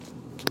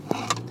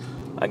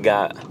I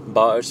got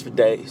bars for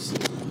days.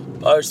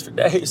 Bars for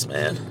days,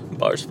 man.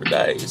 Bars for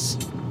days.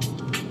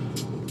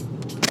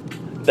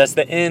 That's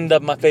the end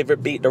of my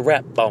favorite beat to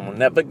rap on.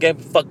 Never gave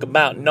a fuck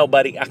about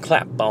nobody. I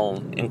clap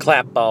on and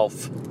clap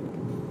off.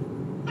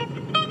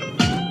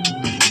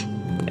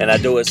 And I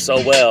do it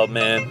so well,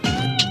 man.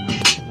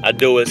 I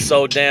do it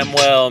so damn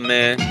well,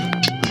 man.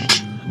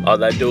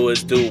 All I do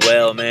is do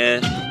well,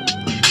 man.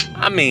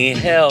 I mean,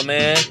 hell,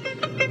 man.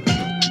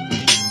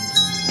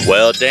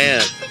 Well,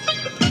 damn.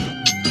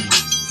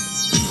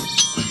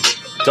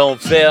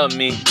 Don't fail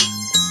me.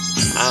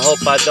 I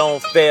hope I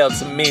don't fail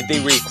to meet the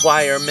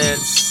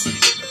requirements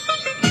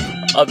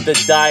of the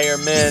dire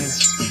men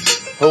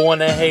who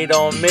wanna hate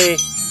on me.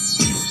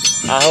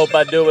 I hope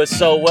I do it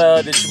so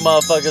well that you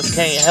motherfuckers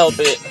can't help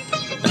it.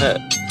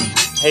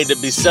 Hate to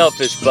be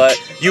selfish, but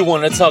you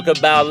wanna talk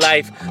about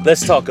life,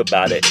 let's talk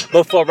about it.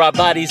 Before our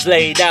bodies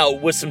laid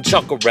out with some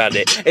chalk around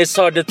it. It's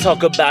hard to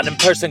talk about in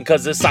person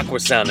cause it's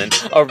awkward sounding.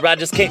 Or I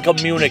just can't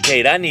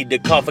communicate, I need to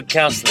call for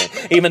counseling.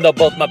 Even though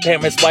both my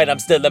parents white, I'm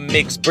still a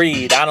mixed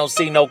breed. I don't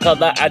see no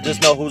color, I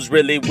just know who's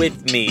really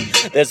with me.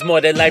 There's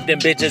more than life than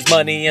bitches,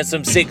 money, and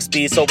some 6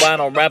 so I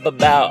don't rap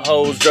about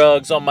hoes,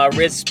 drugs on my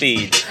wrist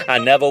speed. I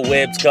never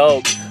whipped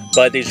coke,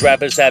 but these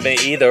rappers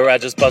haven't either. I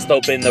just bust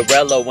open the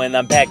Rella when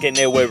I'm packing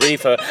it with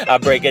reefer. I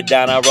break it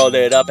down, I roll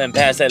it up and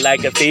pass it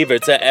like a fever.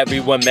 To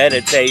everyone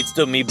meditates,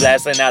 to me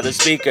blasting out the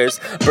speakers.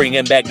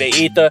 Bringing back the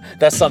ether,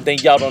 that's something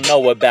y'all don't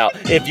know about.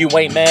 If you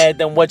ain't mad,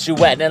 then what you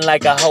acting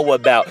like a hoe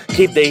about?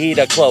 Keep the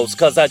heater close,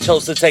 cause I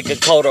chose to take a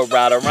colder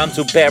route. Or I'm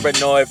too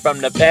paranoid from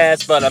the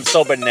past, but I'm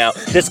sober now.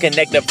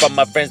 Disconnected from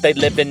my friends, they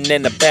living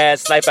in the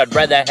past life. I'd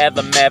rather have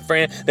a mad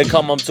friend than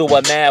come home to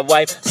a mad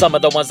wife. Some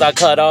of the ones I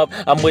cut off,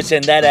 I'm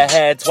wishing that I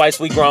had twice.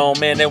 We grown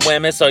men and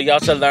women, so y'all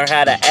should learn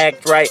how to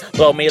act right.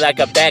 Blow me like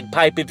a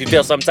bagpipe if you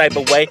feel some type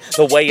of way.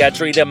 The way I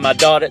treated my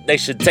daughter, they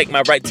should take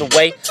my rights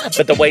away.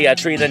 But the way I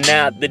treat her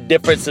now, the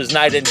difference is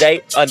night and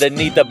day.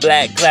 Underneath the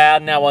black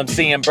cloud, now I'm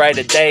seeing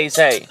brighter days,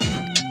 hey.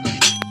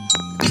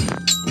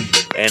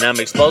 And I'm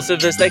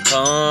explosive as they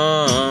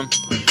come.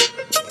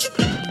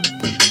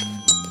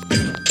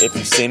 If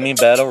you see me,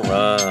 better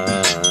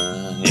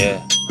run,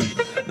 yeah.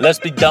 Let's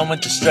be done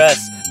with the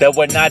stress that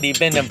we're not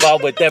even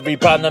involved with every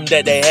problem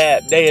that they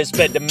have. They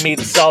expecting me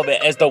to solve it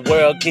as the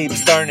world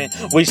keeps turning.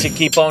 We should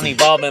keep on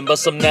evolving, but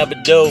some never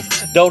do.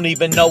 Don't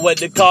even know what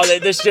to call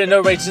it. This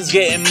generation's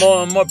getting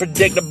more and more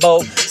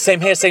predictable.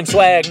 Same hair, same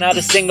swag, not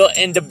a single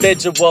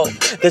individual.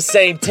 The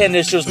same 10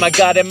 issues, my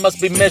God, it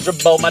must be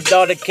miserable. My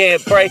daughter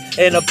can't pray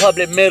in a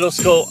public middle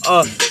school.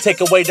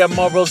 Take away their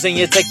morals and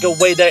you take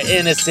away their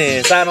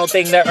innocence. I don't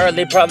think their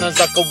early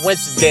problems are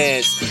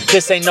coincidence.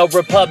 This ain't no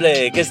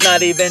republic, it's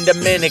not even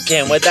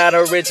Dominican. Without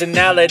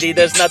originality,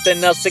 there's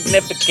nothing else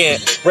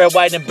significant. Red,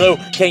 white, and blue,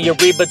 can you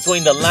read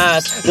between the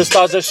lines? The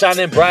stars are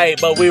shining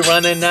bright, but we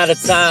running out of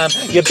time.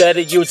 You better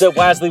use it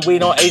wisely, we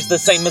don't age the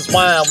same as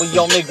wine. We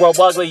only grow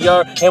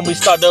uglier, and we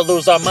start to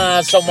lose our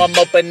minds. So I'm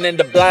opening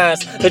the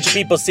blinds, let you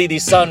people see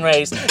these sun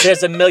rays.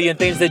 There's a million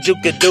things that you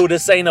could do,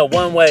 this ain't a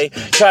one way.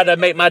 Try to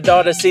make my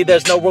daughter see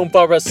there's no room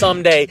for her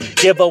someday.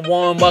 Give a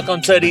warm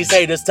welcome to these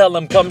haters, tell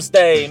them come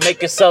stay.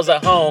 Make yourselves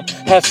at home,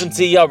 have some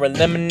tea or a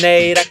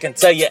lemonade. I can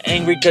tell you're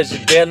angry cause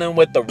you're dealing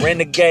with the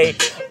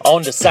renegade.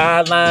 On the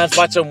sidelines,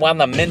 watching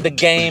while I'm in the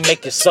game.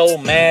 Make you so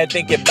mad,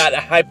 thinking about to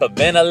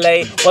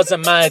hyperventilate.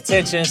 Wasn't my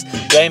intentions,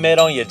 blame it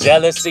on your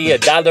jealousy.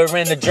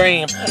 $1 in a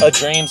dream, a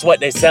dream's what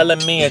they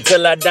selling me.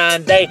 Until I die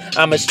one day,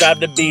 I'ma strive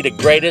to be the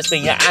greatest.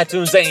 And your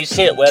iTunes ain't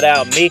shit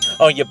without me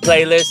on your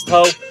playlist,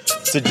 ho.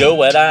 To do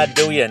what I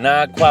do, you're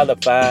not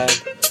qualified.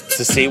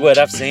 To see what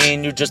I've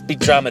seen, you just be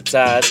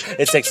traumatized.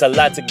 It takes a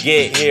lot to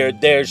get here.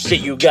 There's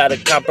shit you gotta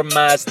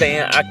compromise.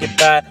 Staying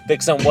occupied,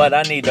 fixing what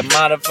I need to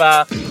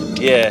modify.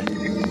 Yeah.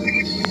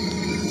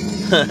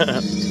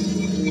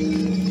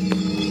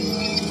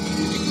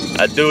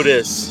 I do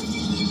this,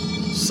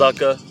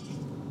 sucker.